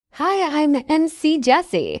Hi, I'm MC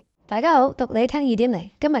Jessie. 大家好，讀你聽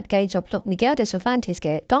2.0，今日繼續讀 Miguel de Cervantes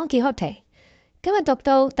嘅 Don Quixote。今日讀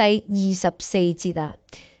到第24節啦，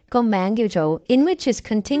個名叫做 In which is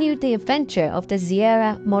continued the adventure of the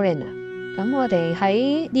Sierra Morena。咁我哋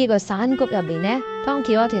喺呢個山谷入面呢 Don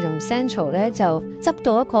Quixote 同 Sancho 咧就執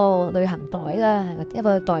到一個旅行袋啦，一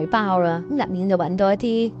個袋包啦，咁入面就揾到一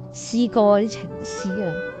啲詩歌、啲情詩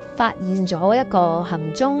啊。發現咗一個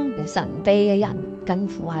行蹤神秘嘅人，近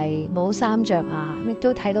乎係冇衫着啊，亦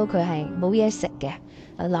都睇到佢係冇嘢食嘅，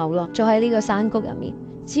流落咗喺呢個山谷入面。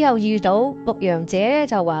之後遇到牧羊者咧，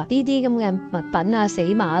就話呢啲咁嘅物品啊、死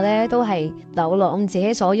馬咧，都係流浪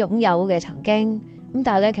者所擁有嘅曾經。咁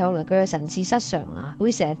但係咧，後來佢嘅神志失常啊，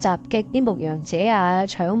會成日襲擊啲牧羊者啊，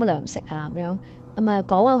搶糧食啊咁樣。咁啊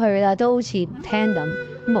講落去啦，都好似唔聽咁。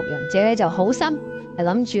牧羊者咧就好心。係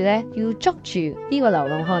諗住咧要捉住呢個流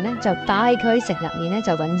浪漢咧，就帶佢去城入面咧，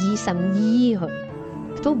就揾醫生醫佢。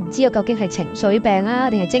都唔知究竟係情緒病啊，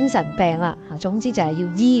定係精神病啦。總之就係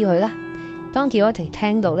要醫佢啦。當叫我哋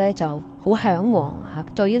聽到咧，就好向往嚇，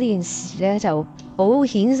對於呢件事咧就好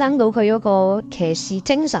衍生到佢嗰個騎士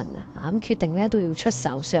精神啊。咁決定咧都要出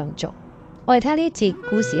手相助。我哋睇下呢一節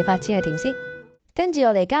故事嘅發展係點先。跟住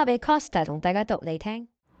我哋交俾 Costa 同大家讀嚟聽。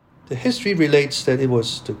The history relates that it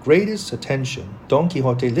was the greatest attention Don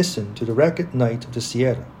Quixote listened to the ragged knight of the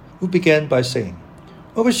Sierra, who began by saying,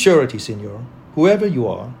 Of a surety, Signor, whoever you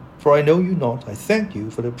are, for I know you not, I thank you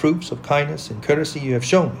for the proofs of kindness and courtesy you have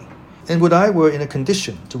shown me. And would I were in a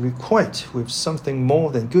condition to requite with something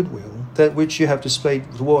more than goodwill that which you have displayed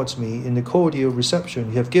towards me in the cordial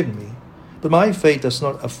reception you have given me. But my fate does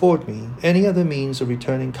not afford me any other means of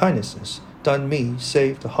returning kindnesses done me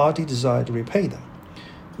save the hearty desire to repay them.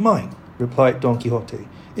 Mine, replied Don Quixote,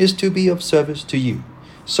 is to be of service to you,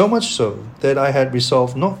 so much so that I had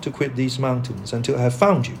resolved not to quit these mountains until I have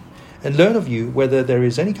found you, and learn of you whether there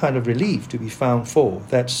is any kind of relief to be found for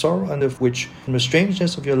that sorrow under which, from the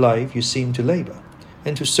strangeness of your life, you seem to labour,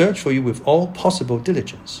 and to search for you with all possible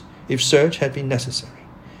diligence, if search had been necessary.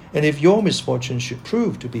 And if your misfortune should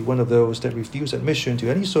prove to be one of those that refuse admission to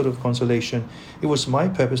any sort of consolation, it was my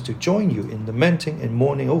purpose to join you in lamenting and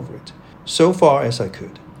mourning over it, so far as I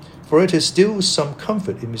could. For it is still some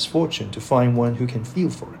comfort in misfortune to find one who can feel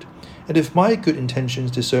for it. And if my good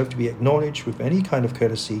intentions deserve to be acknowledged with any kind of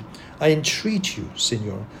courtesy, I entreat you,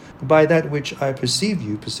 Signor, by that which I perceive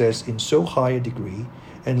you possess in so high a degree,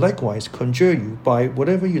 and likewise conjure you by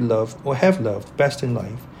whatever you love or have loved best in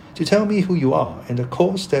life, to tell me who you are and the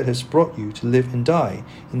cause that has brought you to live and die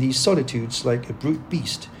in these solitudes like a brute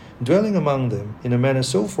beast, dwelling among them in a manner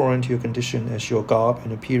so foreign to your condition as your garb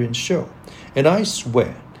and appearance show. And I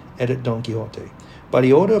swear, added Don Quixote, by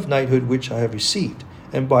the order of knighthood which I have received,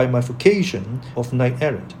 and by my vocation of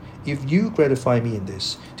knight-errant, if you gratify me in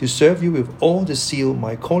this, to serve you with all the zeal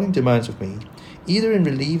my calling demands of me, either in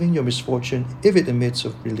relieving your misfortune if it admits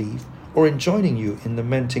of relief, or in joining you in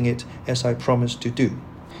lamenting it as I promised to do.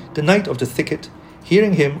 The knight of the thicket,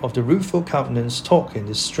 hearing him of the rueful countenance talk in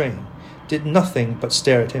this strain, did nothing but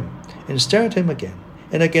stare at him, and stare at him again,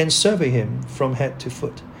 and again survey him from head to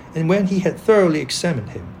foot. And when he had thoroughly examined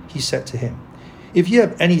him, he said to him, If you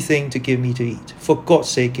have anything to give me to eat, for God's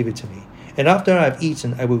sake give it to me, and after I have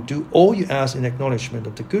eaten I will do all you ask in acknowledgment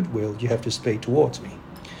of the goodwill you have displayed towards me.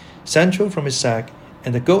 Sancho from his sack,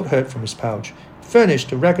 and the goatherd from his pouch, furnished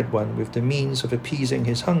the ragged one with the means of appeasing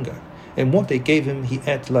his hunger, and what they gave him he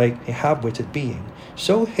ate like a half-witted being,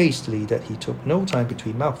 so hastily that he took no time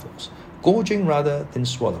between mouthfuls, gorging rather than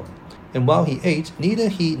swallowing. And while he ate, neither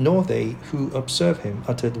he nor they who observed him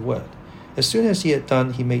uttered a word. As soon as he had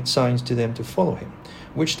done, he made signs to them to follow him,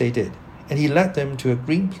 which they did, and he led them to a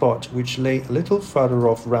green plot which lay a little farther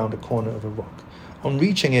off round the corner of a rock. On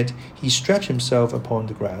reaching it, he stretched himself upon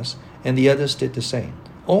the grass, and the others did the same,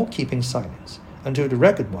 all keeping silence, until the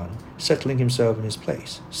ragged one, settling himself in his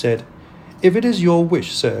place, said, If it is your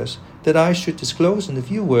wish, sirs, that I should disclose in a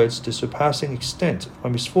few words the surpassing extent of my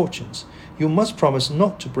misfortunes, you must promise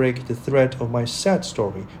not to break the thread of my sad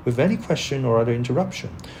story with any question or other interruption,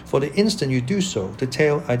 for the instant you do so, the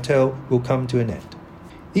tale I tell will come to an end.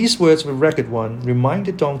 These words of the ragged one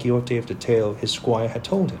reminded Don Quixote of the tale his squire had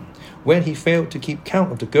told him, when he failed to keep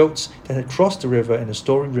count of the goats that had crossed the river and the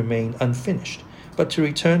story remained unfinished. But to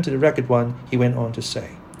return to the ragged one, he went on to say,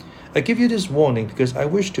 I give you this warning because I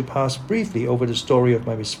wish to pass briefly over the story of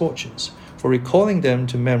my misfortunes, for recalling them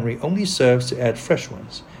to memory only serves to add fresh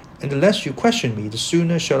ones. And the less you question me, the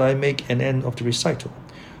sooner shall I make an end of the recital,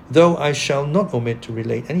 though I shall not omit to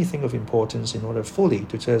relate anything of importance in order fully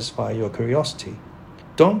to satisfy your curiosity.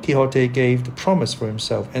 Don Quixote gave the promise for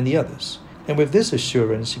himself and the others, and with this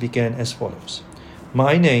assurance he began as follows.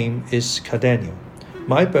 My name is Cardenio,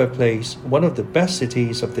 my birthplace one of the best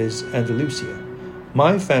cities of this Andalusia,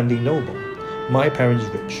 my family noble, my parents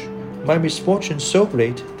rich, my misfortune so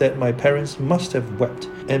great that my parents must have wept,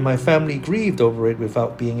 and my family grieved over it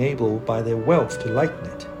without being able by their wealth to lighten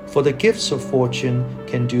it. For the gifts of fortune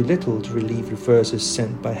can do little to relieve reverses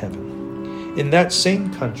sent by heaven. In that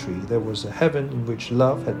same country there was a heaven in which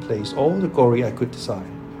love had placed all the glory I could desire,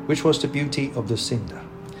 which was the beauty of Lucinda,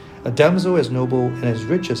 a damsel as noble and as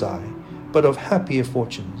rich as I, but of happier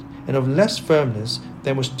fortunes, and of less firmness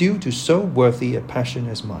than was due to so worthy a passion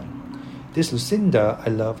as mine. This Lucinda I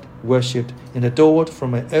loved, worshipped, and adored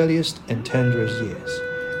from my earliest and tenderest years,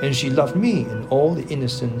 and she loved me in all the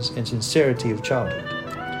innocence and sincerity of childhood.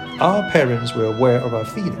 Our parents were aware of our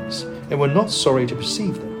feelings, and were not sorry to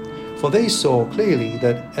perceive them, for they saw clearly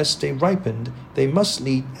that as they ripened, they must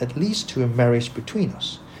lead at least to a marriage between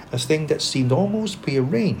us, a thing that seemed almost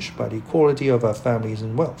prearranged by the equality of our families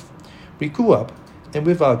and wealth. We grew up, and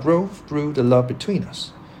with our growth grew the love between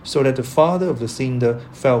us, so that the father of Lucinda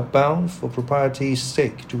felt bound for propriety's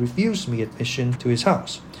sake to refuse me admission to his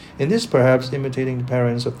house, in this perhaps imitating the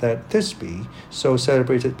parents of that Thisbe, so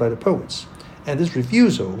celebrated by the poets. And this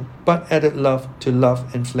refusal but added love to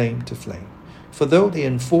love and flame to flame. For though they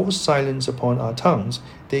enforced silence upon our tongues,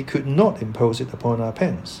 they could not impose it upon our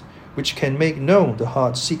pens, which can make known the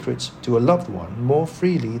heart's secrets to a loved one more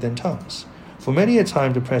freely than tongues. For many a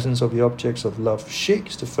time the presence of the objects of love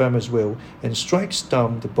shakes the firmest will and strikes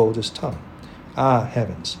dumb the boldest tongue. Ah,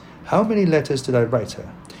 heavens! How many letters did I write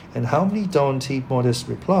her, and how many dainty modest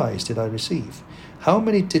replies did I receive? How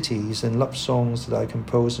many ditties and love songs did I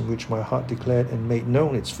compose in which my heart declared and made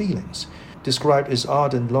known its feelings, described its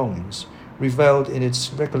ardent longings, revelled in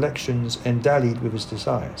its recollections, and dallied with its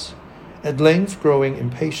desires. At length, growing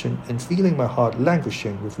impatient and feeling my heart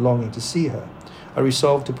languishing with longing to see her, I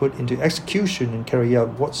resolved to put into execution and carry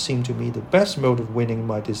out what seemed to me the best mode of winning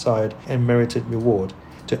my desired and merited reward,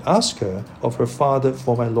 to ask her of her father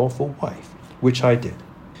for my lawful wife, which I did.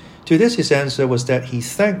 To this his answer was that he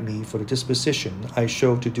thanked me for the disposition I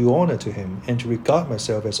showed to do honor to him and to regard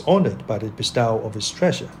myself as honored by the bestowal of his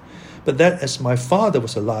treasure, but that as my father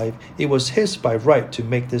was alive, it was his by right to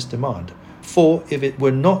make this demand. For if it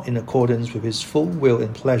were not in accordance with his full will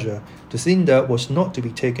and pleasure, Lucinda was not to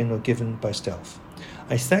be taken or given by stealth.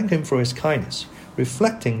 I thanked him for his kindness,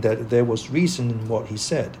 reflecting that there was reason in what he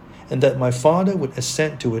said, and that my father would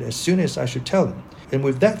assent to it as soon as I should tell him. And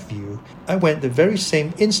with that view, I went the very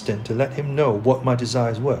same instant to let him know what my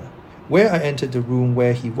desires were. Where I entered the room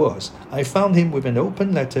where he was, I found him with an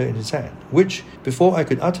open letter in his hand, which, before I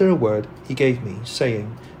could utter a word, he gave me,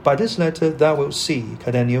 saying, "By this letter thou wilt see,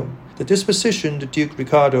 Cardenio, the disposition the Duke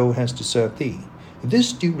Ricardo has to serve thee.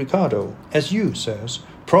 This Duke Ricardo, as you, sirs,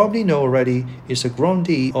 probably know already, is a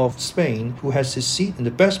grandee of Spain who has his seat in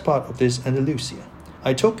the best part of this Andalusia."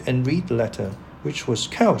 I took and read the letter, which was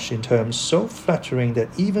couched in terms so flattering that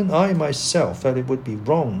even I myself felt it would be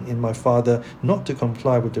wrong in my father not to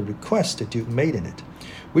comply with the request the Duke made in it,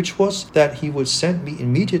 which was that he would send me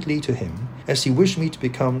immediately to him, as he wished me to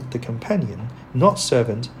become the companion, not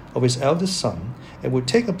servant, of his eldest son, and would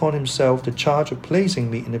take upon himself the charge of placing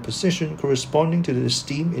me in a position corresponding to the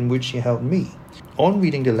esteem in which he held me. On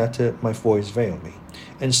reading the letter, my voice failed me,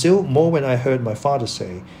 and still more when I heard my father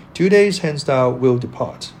say, "2 days hence thou wilt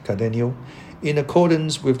depart, Cardenio, in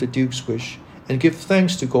accordance with the Duke's wish, and give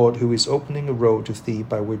thanks to God who is opening a road to thee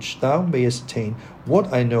by which thou mayest attain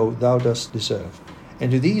what I know thou dost deserve."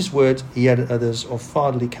 And to these words he added others of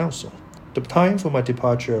fatherly counsel. The time for my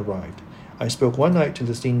departure arrived. I spoke one night to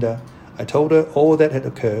Lucinda. I told her all that had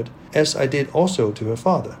occurred, as I did also to her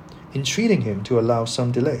father, entreating him to allow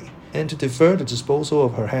some delay, and to defer the disposal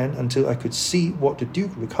of her hand until I could see what the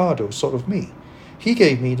Duke Ricardo thought of me. He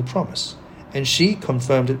gave me the promise, and she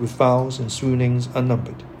confirmed it with vows and swoonings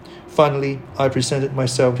unnumbered. Finally, I presented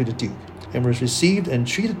myself to the Duke, and was received and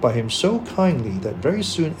treated by him so kindly that very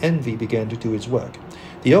soon envy began to do its work,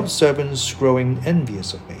 the old servants growing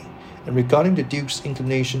envious of me, and regarding the Duke's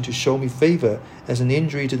inclination to show me favour as an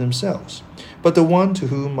injury to themselves. But the one to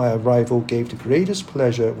whom my arrival gave the greatest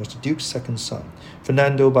pleasure was the Duke's second son,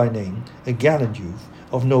 Fernando by name, a gallant youth,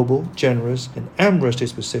 of noble, generous, and amorous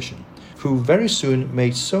disposition, who very soon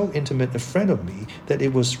made so intimate a friend of me that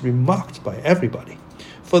it was remarked by everybody.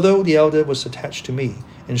 For though the elder was attached to me,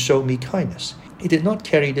 and showed me kindness, he did not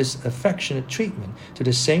carry this affectionate treatment to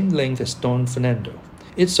the same length as Don Fernando.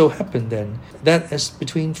 It so happened, then, that as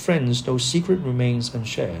between friends no secret remains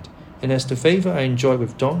unshared, and as the favour I enjoyed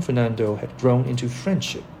with Don Fernando had grown into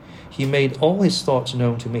friendship, he made all his thoughts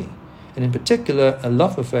known to me, and in particular a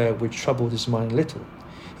love affair which troubled his mind little.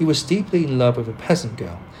 He was deeply in love with a peasant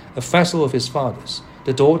girl, a vassal of his father's,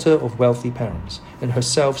 the daughter of wealthy parents, and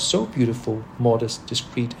herself so beautiful, modest,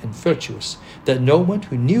 discreet, and virtuous, that no one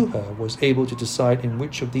who knew her was able to decide in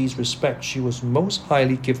which of these respects she was most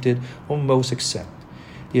highly gifted or most excelled.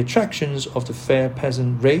 The attractions of the fair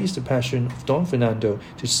peasant raised the passion of Don Fernando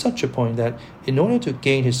to such a point that, in order to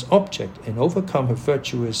gain his object and overcome her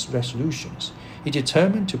virtuous resolutions, he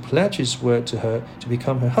determined to pledge his word to her to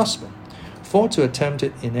become her husband. For to attempt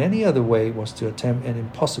it in any other way was to attempt an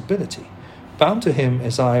impossibility. Bound to him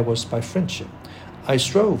as I was by friendship, I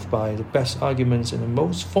strove by the best arguments and the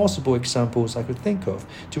most forcible examples I could think of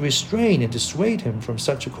to restrain and dissuade him from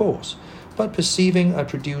such a course. But perceiving I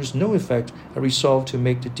produced no effect, I resolved to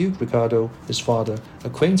make the Duke Ricardo, his father,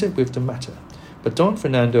 acquainted with the matter. But Don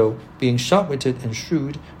Fernando, being sharp-witted and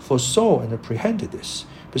shrewd, foresaw and apprehended this.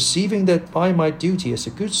 Perceiving that by my duty as a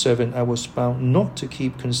good servant I was bound not to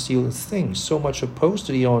keep concealed things so much opposed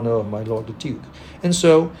to the honour of my lord the Duke, and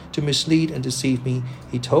so, to mislead and deceive me,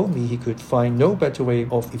 he told me he could find no better way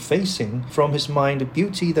of effacing from his mind the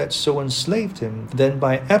beauty that so enslaved him than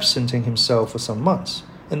by absenting himself for some months,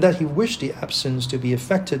 and that he wished the absence to be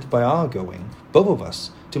effected by our going, both of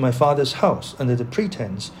us, to my father's house under the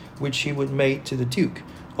pretence which he would make to the Duke,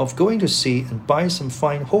 of going to see and buy some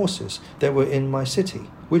fine horses that were in my city,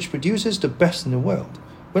 which produces the best in the world.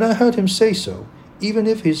 When I heard him say so, even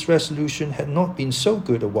if his resolution had not been so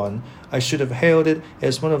good a one, I should have hailed it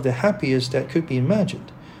as one of the happiest that could be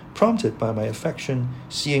imagined. Prompted by my affection,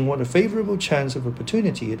 seeing what a favourable chance of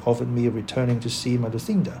opportunity it offered me of returning to see my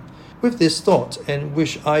Lucinda. With this thought and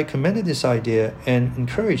wish I commended his idea and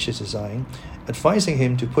encouraged his design, advising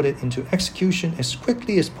him to put it into execution as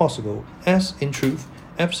quickly as possible, as, in truth,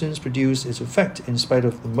 absence produced its effect in spite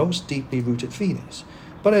of the most deeply rooted feelings.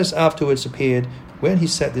 But as afterwards appeared, when he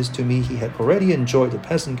said this to me, he had already enjoyed the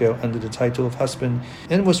peasant girl under the title of husband,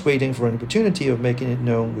 and was waiting for an opportunity of making it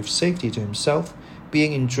known with safety to himself,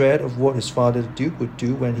 being in dread of what his father the Duke would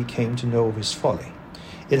do when he came to know of his folly.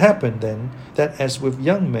 It happened then that, as with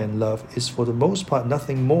young men, love is for the most part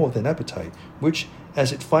nothing more than appetite, which,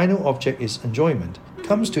 as its final object is enjoyment,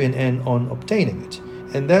 comes to an end on obtaining it,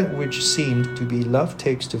 and that which seemed to be love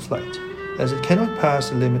takes to flight, as it cannot pass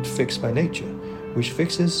the limit fixed by nature, which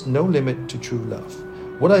fixes no limit to true love.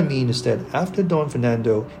 What I mean is that after Don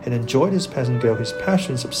Fernando had enjoyed his peasant girl, his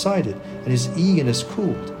passion subsided and his eagerness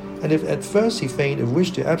cooled, and if at first he feigned a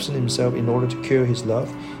wish to absent himself in order to cure his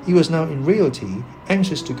love, he was now in reality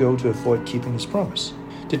anxious to go to avoid keeping his promise.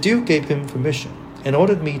 The Duke gave him permission, and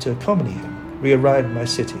ordered me to accompany him. We arrived at my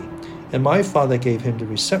city, and my father gave him the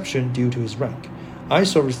reception due to his rank. I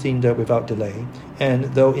saw Lucinda without delay, and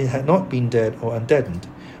though it had not been dead or undeadened,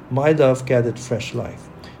 my love gathered fresh life.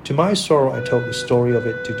 To my sorrow I told the story of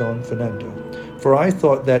it to Don Fernando, for I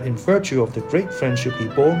thought that in virtue of the great friendship he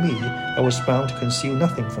bore me, I was bound to conceal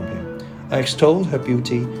nothing from him. I extolled her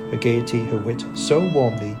beauty, her gaiety, her wit so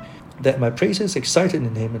warmly that my praises excited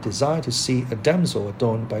in him a desire to see a damsel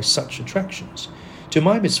adorned by such attractions. To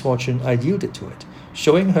my misfortune I yielded to it,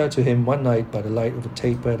 showing her to him one night by the light of a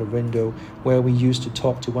taper at a window where we used to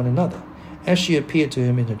talk to one another. As she appeared to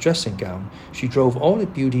him in her dressing gown, she drove all the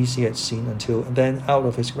beauties he had seen until then out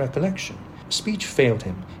of his recollection. Speech failed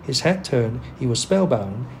him, his head turned, he was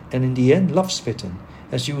spellbound, and in the end love-smitten,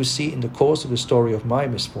 as you will see in the course of the story of my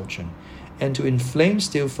misfortune. And to inflame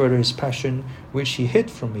still further his passion, which he hid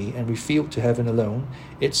from me and refused to heaven alone,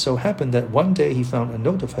 it so happened that one day he found a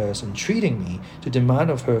note of hers entreating me to demand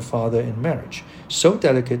of her father in marriage, so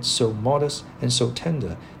delicate, so modest, and so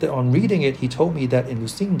tender, that on reading it he told me that in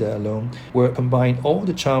Lucinda alone were combined all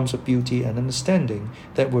the charms of beauty and understanding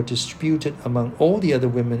that were distributed among all the other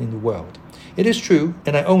women in the world. It is true,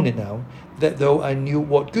 and I own it now, that though I knew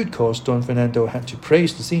what good cause Don Fernando had to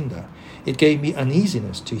praise Lucinda, it gave me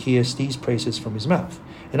uneasiness to hear these praises from his mouth,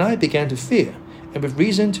 and I began to fear, and with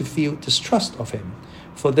reason to feel distrust of him,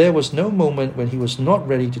 for there was no moment when he was not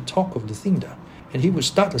ready to talk of Lucinda, and he would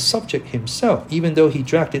start the subject himself, even though he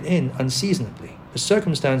dragged it in unseasonably, a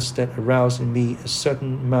circumstance that aroused in me a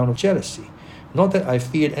certain amount of jealousy. Not that I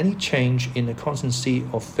feared any change in the constancy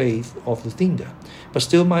of faith of Lucinda, but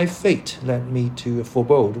still my fate led me to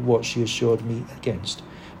forebode what she assured me against.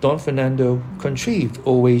 Don Fernando contrived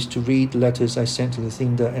always to read the letters I sent to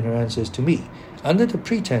Lucinda and her answers to me, under the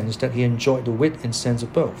pretence that he enjoyed the wit and sense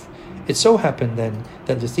of both. It so happened then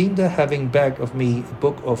that Lucinda, having begged of me a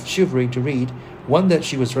book of chivalry to read, one that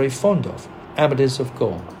she was very fond of, Amadis of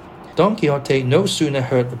Gaul. Don Quixote no sooner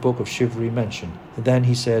heard the book of chivalry mentioned than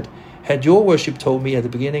he said, Had your worship told me at the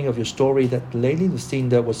beginning of your story that Lady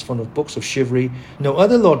Lucinda was fond of books of chivalry, no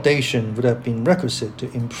other laudation would have been requisite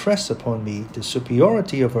to impress upon me the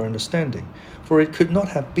superiority of her understanding, for it could not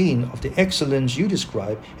have been of the excellence you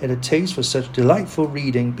describe had a taste for such delightful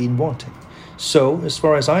reading been wanting. So, as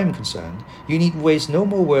far as I am concerned, you need waste no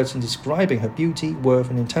more words in describing her beauty, worth,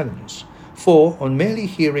 and intelligence. For, on merely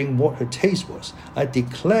hearing what her taste was, I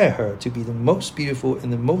declare her to be the most beautiful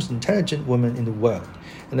and the most intelligent woman in the world,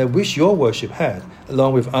 and I wish your worship had,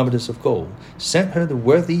 along with Amadis of Gaul, sent her the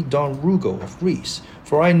worthy Don Rugo of Greece,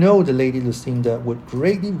 for I know the Lady Lucinda would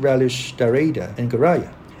greatly relish Dareda and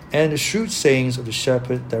Garaya, and the shrewd sayings of the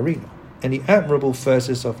shepherd Darino, and the admirable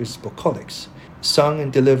verses of his bucolics, sung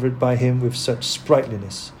and delivered by him with such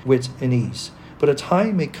sprightliness, wit, and ease. But a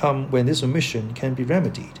time may come when this omission can be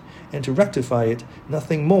remedied, and to rectify it,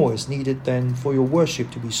 nothing more is needed than for your worship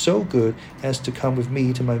to be so good as to come with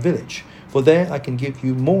me to my village, for there I can give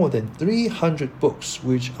you more than 300 books,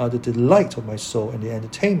 which are the delight of my soul and the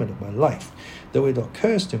entertainment of my life, though it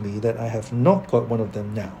occurs to me that I have not got one of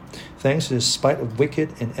them now, thanks to the spite of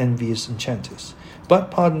wicked and envious enchanters. But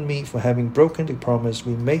pardon me for having broken the promise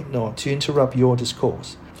we made not to interrupt your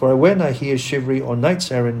discourse. For when I hear chivalry or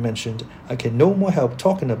knights errant mentioned, I can no more help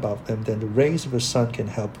talking about them than the rays of the sun can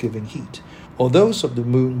help giving heat, or those of the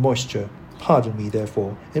moon moisture. Pardon me,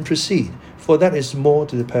 therefore, and proceed, for that is more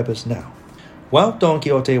to the purpose now. While Don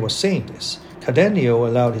Quixote was saying this, Cardenio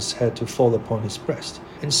allowed his head to fall upon his breast,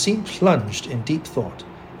 and seemed plunged in deep thought.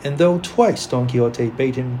 And though twice Don Quixote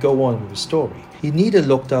bade him go on with his story, he neither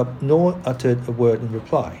looked up nor uttered a word in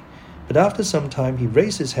reply. But after some time he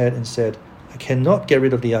raised his head and said, I cannot get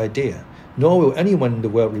rid of the idea, nor will anyone in the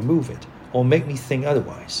world remove it, or make me think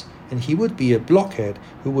otherwise. And he would be a blockhead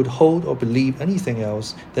who would hold or believe anything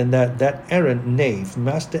else than that errant knave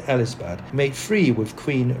Master Elisabad made free with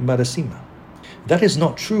Queen Madasima. That is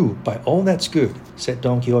not true, by all that's good, said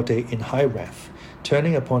Don Quixote in high wrath,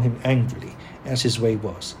 turning upon him angrily, as his way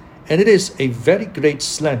was. And it is a very great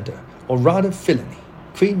slander, or rather villainy.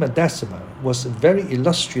 Queen Madasima was a very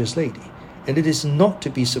illustrious lady, and it is not to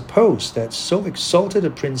be supposed that so exalted a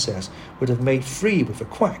princess would have made free with a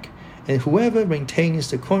quack, and whoever maintains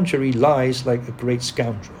the contrary lies like a great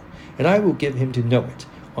scoundrel, and I will give him to know it,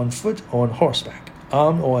 on foot or on horseback,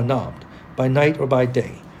 armed or unarmed, by night or by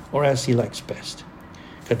day, or as he likes best.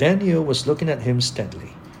 Cardenio was looking at him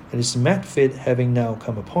steadily, and his mad fit having now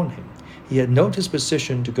come upon him, he had no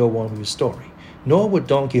disposition to go on with his story, nor would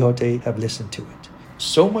Don Quixote have listened to it.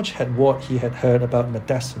 So much had what he had heard about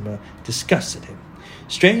Madasima disgusted him.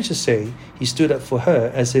 Strange to say, he stood up for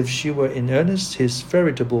her as if she were in earnest his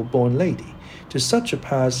veritable born lady. To such a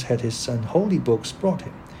pass had his unholy books brought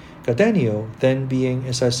him. Cardenio, then being,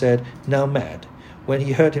 as I said, now mad, when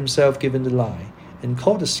he heard himself given the lie, and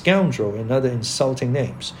called a scoundrel and other insulting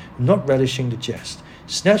names, not relishing the jest,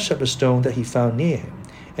 snatched up a stone that he found near him,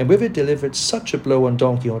 and with it delivered such a blow on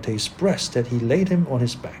Don Quixote's breast that he laid him on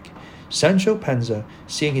his back. Sancho Panza,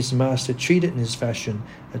 seeing his master treated in this fashion,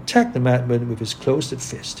 attacked the madman with his closed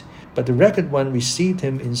fist, but the ragged one received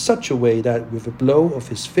him in such a way that with a blow of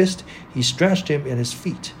his fist he stretched him at his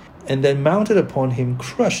feet, and then mounted upon him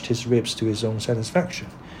crushed his ribs to his own satisfaction.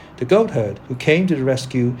 The goatherd, who came to the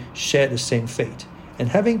rescue, shared the same fate, and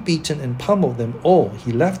having beaten and pummeled them all,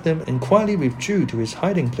 he left them and quietly withdrew to his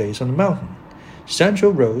hiding place on the mountain. Sancho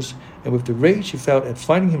rose, and with the rage he felt at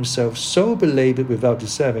finding himself so belaboured without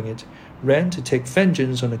deserving it, ran to take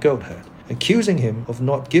vengeance on the goatherd, accusing him of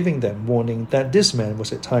not giving them warning that this man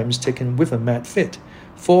was at times taken with a mad fit,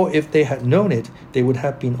 for if they had known it, they would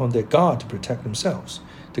have been on their guard to protect themselves.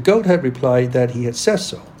 The goatherd replied that he had said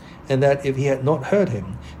so, and that if he had not heard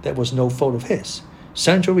him, that was no fault of his.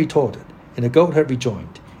 Sancho retorted, and the goatherd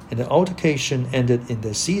rejoined, and the altercation ended in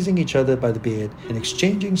their seizing each other by the beard and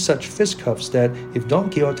exchanging such fistcuffs that if Don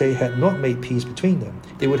Quixote had not made peace between them,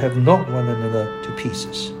 they would have knocked one another to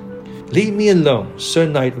pieces. Leave me alone, Sir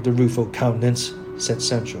Knight of the Rueful Countenance, said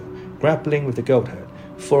Sancho, grappling with the goatherd,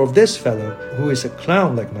 for of this fellow, who is a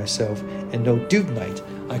clown like myself and no duke knight,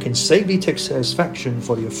 I can safely take satisfaction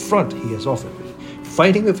for the affront he has offered me,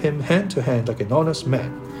 fighting with him hand to hand like an honest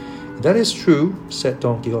man. That is true, said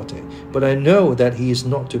Don Quixote, but I know that he is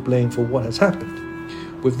not to blame for what has happened.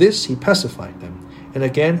 With this he pacified them, and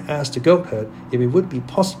again asked the goatherd if it would be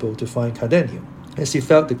possible to find Cardenio, as he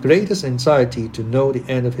felt the greatest anxiety to know the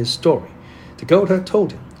end of his story. The goatherd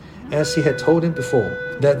told him, as he had told him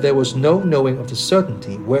before, that there was no knowing of the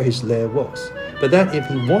certainty where his lair was, but that if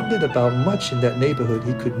he wandered about much in that neighbourhood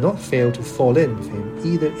he could not fail to fall in with him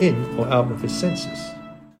either in or out of his senses.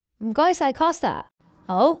 唔該晒 Costa。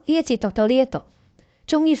好，呢一節讀到呢一度，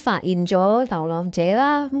終於發現咗流浪者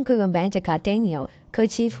啦。咁佢個名就 Cardenio，佢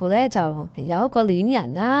似乎咧就有一個戀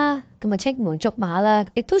人啦，咁啊青梅竹馬啦，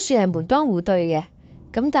亦都算係門當戶對嘅。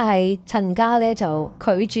咁但係陳家咧就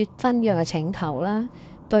拒絕婚約嘅請求啦，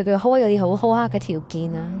對佢開咗啲好苛刻嘅條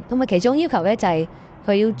件啦。咁啊其中要求咧就係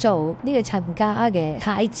佢要做呢個陳家嘅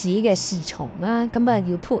太子嘅侍從啦，咁啊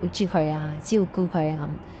要陪住佢啊，照顧佢啊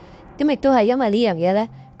咁。咁亦都係因為呢樣嘢咧，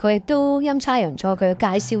佢亦都陰差陽錯，佢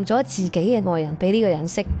介紹咗自己嘅愛人俾呢個人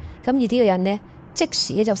識。咁而呢個人咧即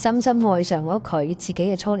時就深深愛上咗佢自己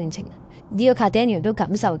嘅初戀情人。呢個 Cardenio 都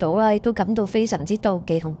感受到啦，亦都感到非常之妒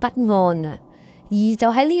忌同不安啊。而就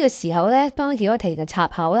喺呢個時候咧，當Quixote就插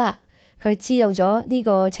口啦，佢知道咗呢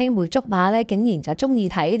個青梅竹馬咧，竟然就中意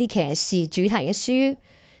睇啲騎士主題嘅書，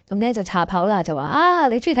咁咧就插口啦，就話啊，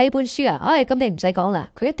你中意睇本書啊？咁你唔使講啦，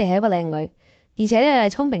佢一定係一個靚女，而且咧係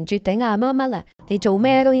聰明絕頂啊，乜乜乜啊，你做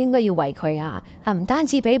咩都應該要為佢啊！唔單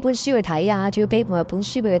止俾本書去睇啊，仲要俾本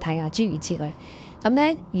書俾佢睇啊，諸如此類。咁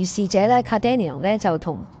咧，於是者咧 Cardenio 咧就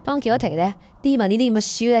同當Quixote咧啲問呢啲咁嘅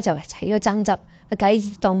書咧就起咗爭執，繼而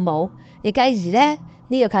動武。而繼而咧，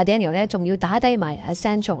呢個 Cardenio 咧仲要打低埋阿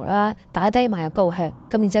Sancho 啦，打低埋阿高香，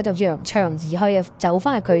咁然之後就揚長而去啊，走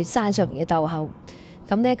翻去佢山上面嘅竇後。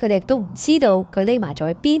咁咧，佢哋都唔知道佢匿埋咗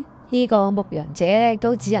喺邊。呢個牧羊者咧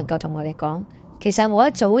都只能夠同我哋講，其實我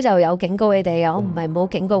一早就有警告你哋啊，我唔係冇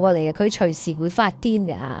警告過你嘅，佢隨時會發癲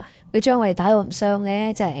嘅啊！佢將我哋打到咁傷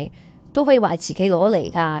咧，真係都可以話自己攞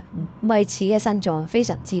嚟㗎，為此嘅身狀非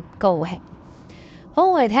常之高興。好，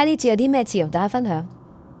我哋睇下呢節有啲咩字同大家分享。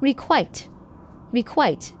Requite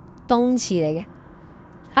動詞嚟嘅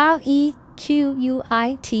requite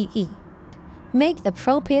make the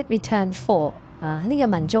appropriate return for 呢個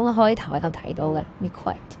文中一開頭有提到嘅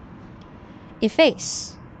requite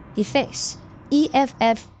efface efface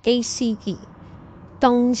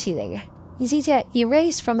動詞嚟嘅，意思即係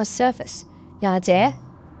erase from a surface， 又或者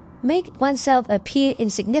make oneself appear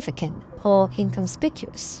insignificant or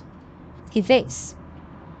inconspicuous efface。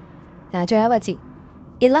 最後一個字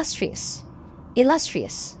illustrious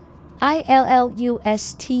illustrious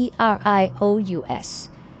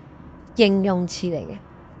形容詞嚟嘅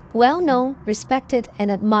well known, respected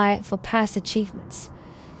and admired for past achievements。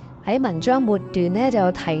 喺文章末段咧就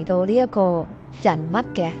有提到呢一個人物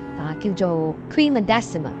嘅叫做 Queen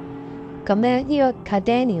Madasima。 咁咧呢個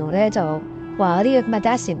Cardenio 咧就話呢個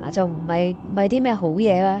Madasima 就唔係啲咩好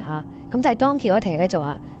嘢啦嚇。咁但係當Quixote咧就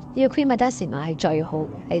話呢個 Queen Madasima 係最好嘅，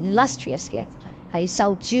係 illustrious 嘅，係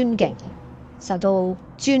受尊敬、受到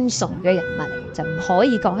尊崇嘅人物嚟，就唔可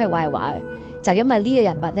以講係壞話嘅。就因為呢個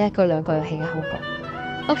人物咧，佢兩個有起嘅口角。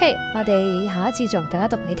OK， 我哋下一次再同大家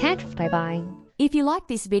讀你聽，拜拜。If you like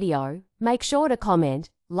this video, make sure to comment,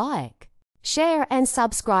 like, share and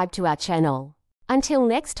subscribe to our channel. Until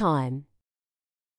next time.